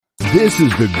This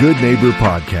is the Good Neighbor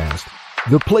Podcast,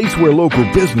 the place where local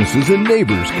businesses and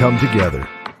neighbors come together.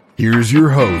 Here's your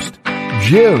host,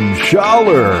 Jim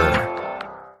Schaller.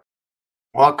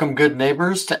 Welcome, good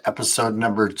neighbors, to episode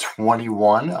number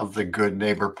 21 of the Good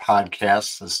Neighbor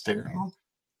Podcast stereo.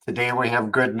 Today we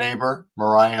have good neighbor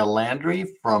Mariah Landry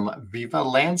from Viva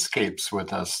Landscapes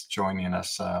with us, joining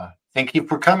us. Thank you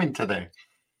for coming today.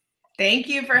 Thank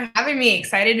you for having me.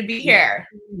 Excited to be here.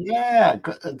 Yeah,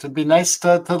 it'd be nice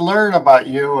to learn about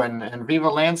you and Viva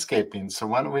Landscaping. So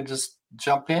why don't we just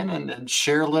jump in and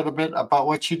share a little bit about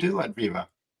what you do at Viva?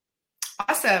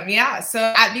 Awesome. Yeah. So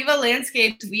at Viva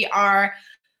Landscapes, we are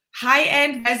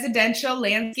high-end residential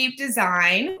landscape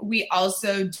design. We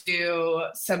also do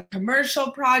some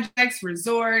commercial projects,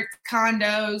 resorts,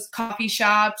 condos, coffee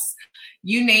shops,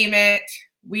 you name it.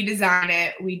 We design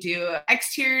it. We do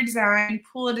exterior design,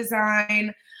 pool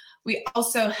design. We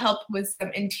also help with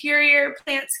some interior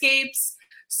plantscapes.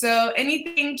 So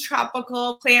anything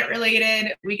tropical, plant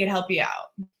related, we can help you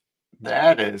out.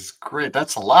 That is great.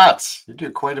 That's a lot. You do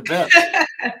quite a bit.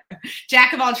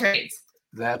 Jack of all trades.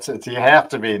 That's it. You have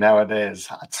to be nowadays.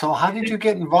 So how did you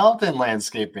get involved in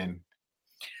landscaping?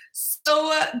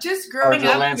 So just growing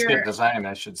up, landscape design,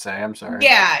 I should say. I'm sorry.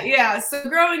 Yeah. So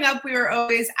growing up, we were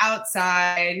always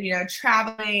outside,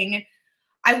 traveling.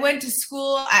 I went to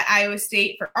school at Iowa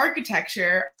State for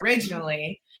architecture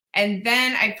originally, and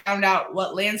then I found out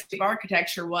what landscape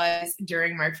architecture was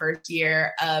during my first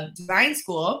year of design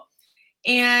school.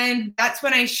 And that's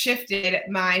when I shifted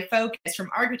my focus from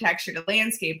architecture to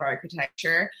landscape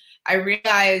architecture. I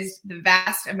realized the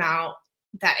vast amount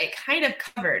that it kind of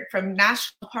covered, from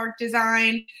national park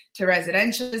design to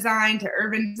residential design to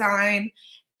urban design.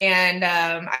 And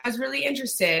I was really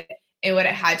interested in what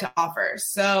it had to offer.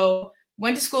 So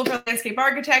went to school for landscape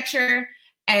architecture,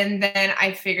 and then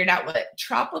I figured out what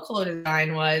tropical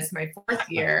design was my fourth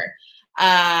year.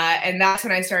 And that's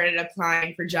when I started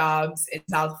applying for jobs in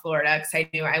South Florida because I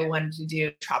knew I wanted to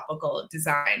do tropical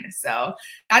design. So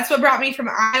that's what brought me from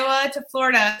Iowa to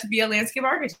Florida to be a landscape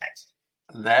architect.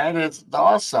 That is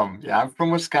awesome. Yeah, I'm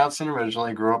from Wisconsin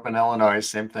originally, grew up in Illinois.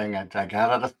 Same thing. I got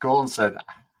out of school and said,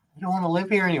 I don't want to live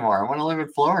here anymore. I want to live in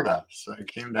Florida. So I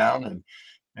came down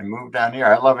and moved down here.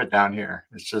 I love it down here.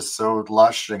 It's just so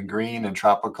lush and green and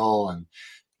tropical, and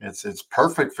it's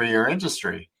perfect for your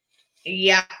industry.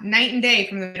 Yeah, night and day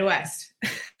from the Midwest.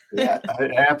 Yeah,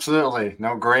 absolutely.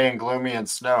 No gray and gloomy and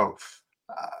snow.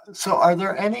 So are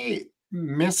there any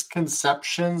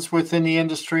misconceptions within the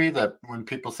industry that when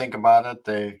people think about it,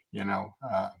 they,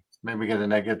 maybe get a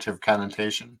negative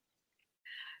connotation?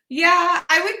 Yeah,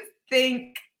 I would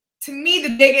think, to me,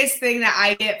 the biggest thing that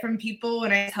I get from people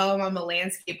when I tell them I'm a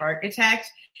landscape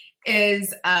architect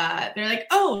is they're like,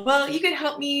 oh, well, you could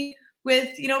help me with,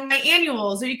 my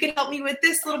annuals, or you could help me with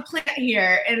this little plant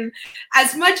here. And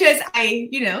as much as I,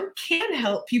 can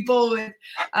help people with,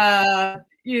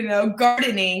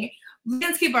 gardening,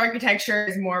 landscape architecture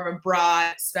is more of a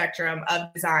broad spectrum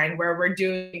of design where we're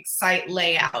doing site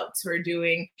layouts, we're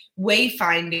doing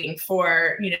wayfinding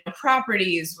for,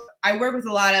 properties. I work with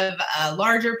a lot of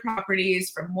larger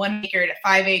properties from 1 acre to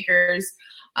 5 acres.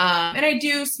 And I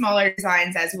do smaller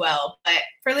designs as well. But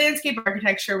for landscape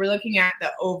architecture, we're looking at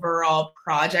the overall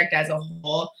project as a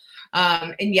whole.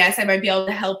 And yes, I might be able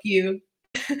to help you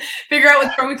figure out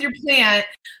what's wrong with your plant.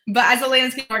 But as a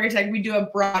landscape architect, we do a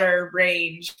broader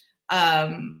range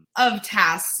of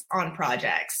tasks on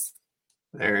projects.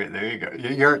 There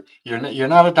you go. You're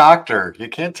not a doctor. You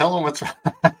can't tell them what's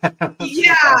wrong.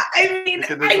 Yeah, I mean,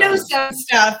 I know some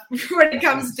stuff when it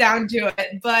comes down to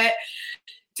it, but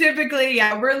typically,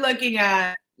 yeah, we're looking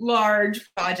at large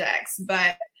projects.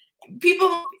 But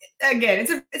people, again,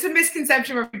 it's a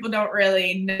misconception where people don't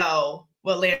really know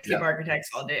what landscape architects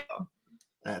all do.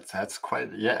 That's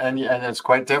quite and it's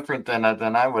quite different than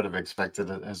I would have expected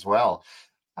it as well.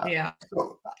 Yeah.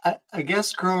 So I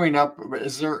guess growing up,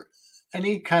 is there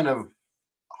any kind of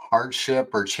hardship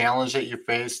or challenge that you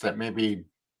faced that maybe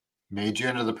made you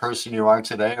into the person you are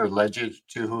today or led you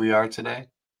to who you are today?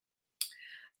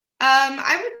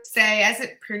 I would say, as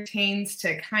it pertains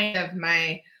to kind of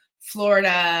my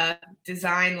Florida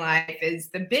design life, is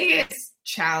the biggest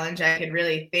challenge I could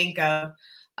really think of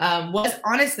was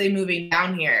honestly moving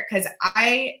down here, because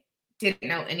I didn't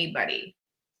know anybody.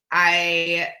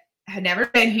 I had never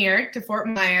been here to Fort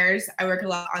Myers. I work a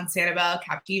lot on Sanibel,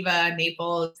 Captiva,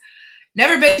 Naples.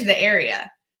 Never been to the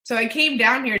area. So I came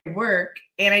down here to work,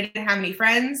 and I didn't have any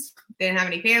friends, didn't have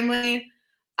any family.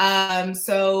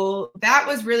 So that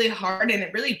was really hard, and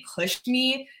it really pushed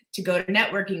me to go to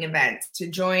networking events, to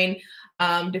join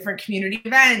different community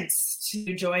events,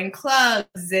 to join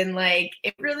clubs, and like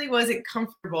it really wasn't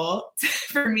comfortable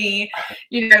for me,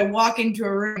 walk into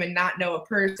a room and not know a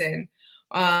person.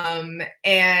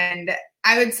 And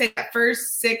I would say the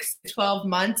first 6 to 12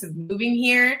 months of moving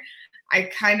here, I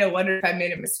kind of wondered if I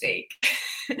made a mistake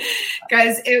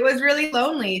because it was really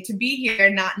lonely to be here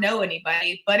and not know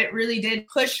anybody, but it really did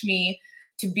push me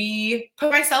to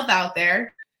put myself out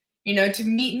there, to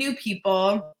meet new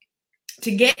people,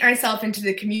 to get myself into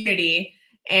the community.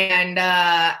 And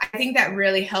I think that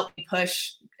really helped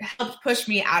push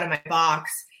me out of my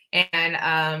box and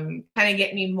kind of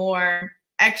get me more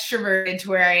extroverted to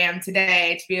where I am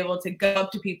today, to be able to go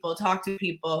up to people, talk to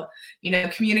people,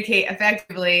 communicate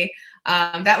effectively.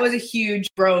 That was a huge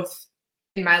growth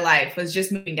in my life, was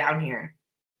just moving down here.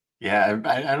 Yeah,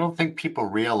 I don't think people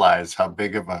realize how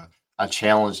big of a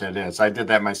challenge it is. I did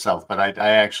that myself, but I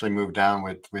actually moved down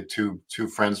with two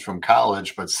friends from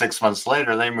college, but 6 months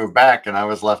later they moved back and I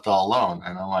was left all alone.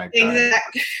 And I'm like,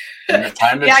 exactly. And it's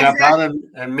time to jump out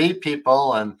and meet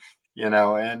people and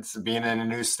and being in a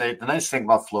new state. The nice thing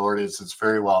about Florida is it's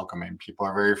very welcoming. People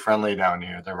are very friendly down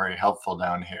here. They're very helpful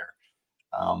down here.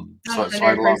 So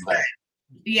I love that.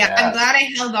 Yeah, I'm glad I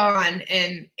held on,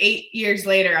 and 8 years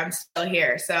later, I'm still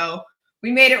here. So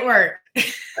we made it work.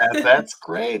 That's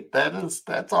great.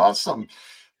 That's awesome.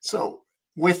 So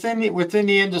within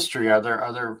the industry, are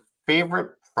there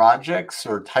favorite projects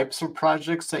or types of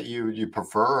projects that you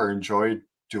prefer or enjoy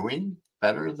doing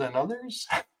better than others?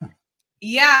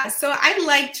 Yeah, so I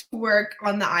like to work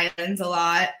on the islands a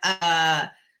lot.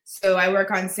 So I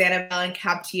work on Sanibel and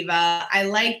Captiva. I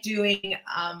like doing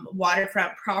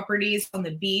waterfront properties on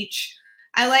the beach.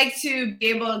 I like to be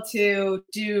able to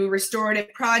do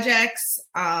restorative projects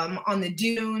on the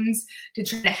dunes to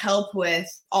try to help with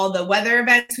all the weather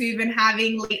events we've been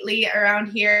having lately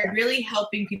around here, really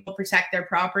helping people protect their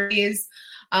properties,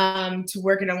 to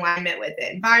work in alignment with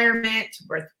the environment, to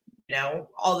work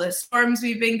all the storms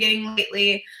we've been getting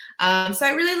lately. So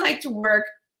I really like to work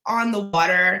on the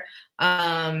water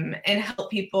and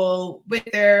help people with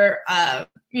their,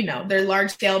 their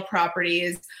large scale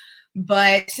properties.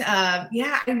 But I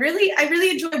really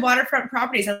enjoy waterfront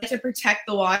properties. I like to protect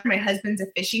the water. My husband's a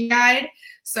fishing guide,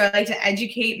 so I like to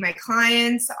educate my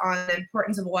clients on the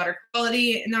importance of water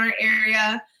quality in our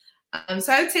area.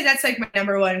 So I would say that's like my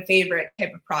number one favorite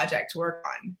type of project to work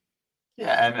on.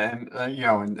 Yeah,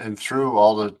 and through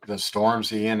all the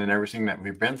storms, Ian, and everything that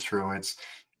we've been through, it's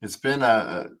been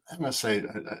I must say,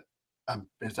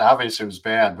 it's obvious it was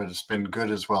bad, but it's been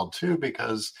good as well too,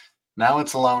 because now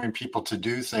it's allowing people to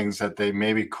do things that they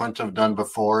maybe couldn't have done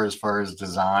before, as far as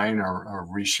design or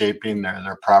reshaping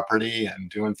their property and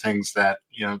doing things that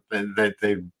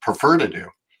they prefer to do.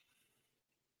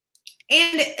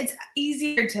 And it's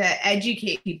easier to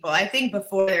educate people. I think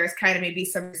before there was kind of maybe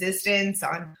some resistance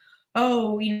on,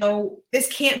 this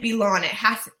can't be lawn. It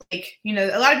has to,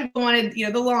 a lot of people wanted,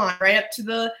 the lawn right up to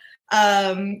the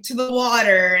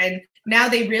water. And now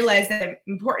they realize the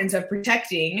importance of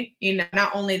protecting,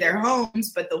 not only their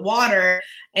homes, but the water.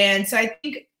 And so I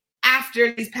think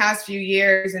after these past few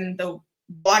years and the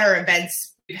water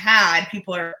events we've had,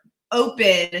 people are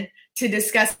open to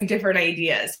discussing different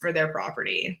ideas for their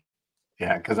property.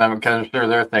 Yeah, because I'm kind of sure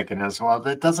they're thinking as well,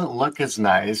 that doesn't look as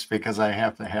nice because I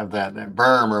have to have that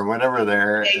berm or whatever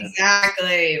there.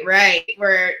 Exactly, right.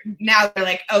 Where now they're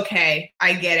like, okay,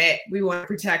 I get it. We want to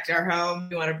protect our home.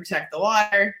 We want to protect the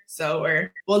water. So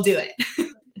we'll do it.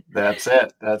 That's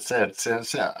it.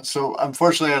 So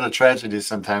unfortunately, out of tragedy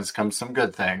sometimes comes some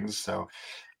good things. So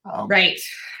right.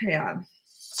 Yeah.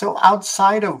 So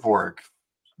outside of work,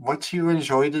 what do you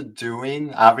enjoy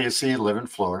doing? Obviously, you live in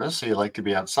Florida, so you like to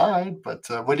be outside, but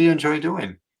what do you enjoy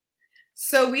doing?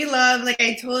 So we love, like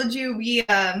I told you,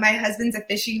 my husband's a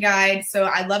fishing guide, so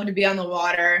I love to be on the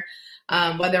water,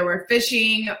 whether we're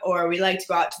fishing or we like to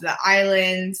go out to the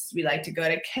islands. We like to go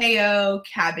to Cayo,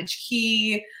 Cabbage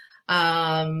Key,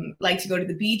 like to go to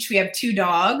the beach. We have 2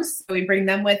 dogs, so we bring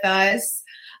them with us.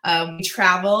 We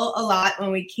travel a lot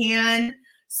when we can.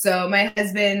 So my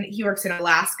husband, he works in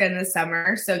Alaska in the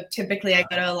summer. So typically I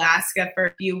go to Alaska for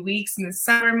a few weeks in the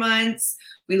summer months.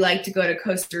 We like to go to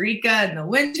Costa Rica in the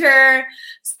winter.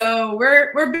 So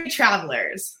we're big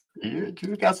travelers. You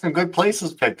got some good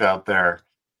places picked out there.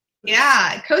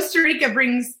 Yeah, Costa Rica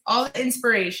brings all the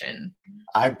inspiration.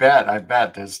 I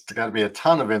bet. There's got to be a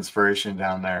ton of inspiration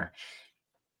down there.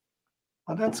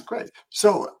 Well, that's great.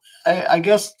 So I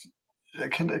guess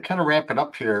kind of wrap it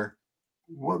up here.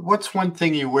 What's one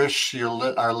thing you wish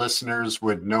our listeners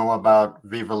would know about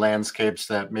Viva Landscapes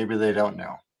that maybe they don't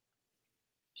know?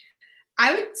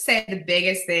 I would say the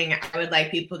biggest thing I would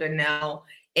like people to know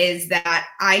is that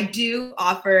I do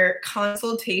offer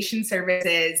consultation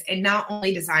services and not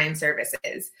only design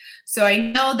services. So I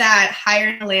know that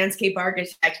hiring a landscape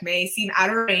architect may seem out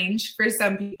of range for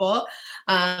some people,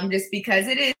 just because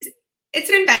it's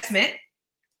an investment.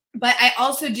 But I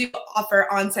also do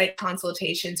offer on-site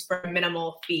consultations for a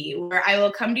minimal fee, where I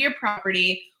will come to your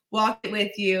property, walk it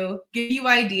with you, give you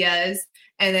ideas,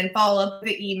 and then follow up with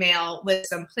the email with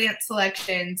some plant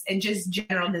selections and just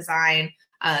general design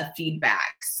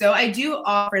feedback. So I do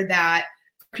offer that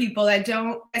for people that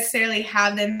don't necessarily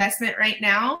have the investment right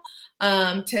now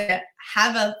to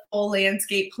have a full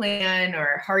landscape plan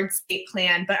or hardscape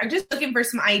plan, but are just looking for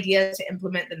some ideas to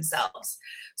implement themselves.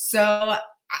 So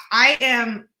I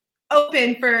am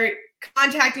open for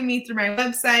contacting me through my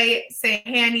website, saying,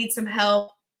 hey, I need some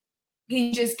help. Can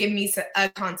you just give me a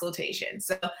consultation?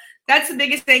 So that's the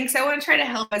biggest thing. So I want to try to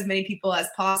help as many people as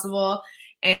possible.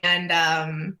 And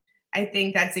I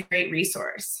think that's a great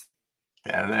resource.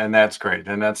 Yeah, and that's great.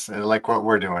 And that's like what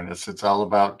we're doing. It's all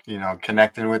about,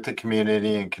 connecting with the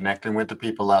community and connecting with the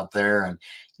people out there and,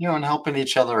 and helping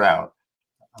each other out.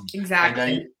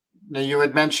 Exactly. Now you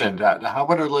had mentioned, how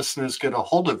would our listeners get a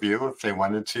hold of you if they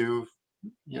wanted to,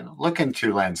 look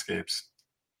into landscapes?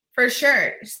 For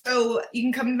sure. So you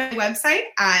can come to my website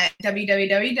at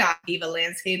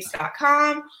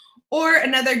www.vivalandscapes.com, or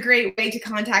another great way to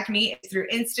contact me is through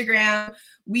Instagram.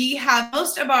 We have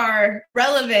most of our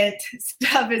relevant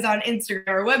stuff is on Instagram.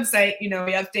 Our website, we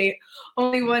update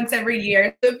only once every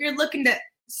year. So if you're looking to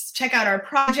check out our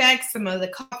projects, some of the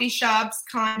coffee shops,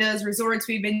 condos, resorts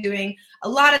we've been doing, a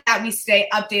lot of that we stay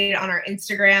updated on our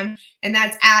Instagram, and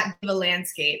that's at Viva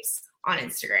Landscapes on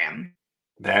Instagram.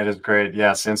 That is great.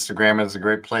 Yes, Instagram is a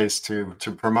great place to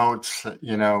promote,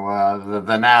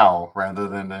 the now rather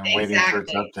than waiting for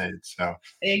its updates. So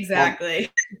exactly.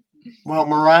 Well,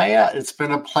 Mariah, it's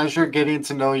been a pleasure getting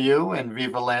to know you and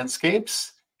Viva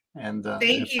Landscapes. And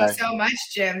thank you so much,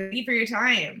 Jim. Thank you for your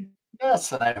time.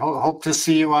 Yes, and I hope to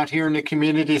see you out here in the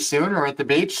community soon, or at the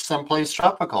beach, someplace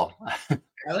tropical.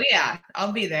 Oh yeah,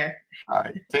 I'll be there. All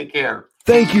right, take care.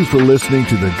 Thank you for listening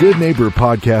to the Good Neighbor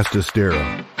Podcast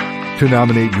Estero. To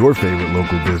nominate your favorite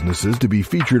local businesses to be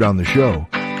featured on the show,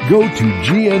 go to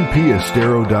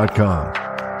gnpestero.com.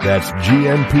 That's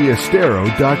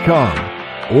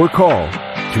gnpestero.com, or call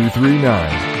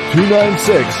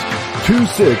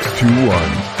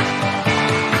 239-296-2621.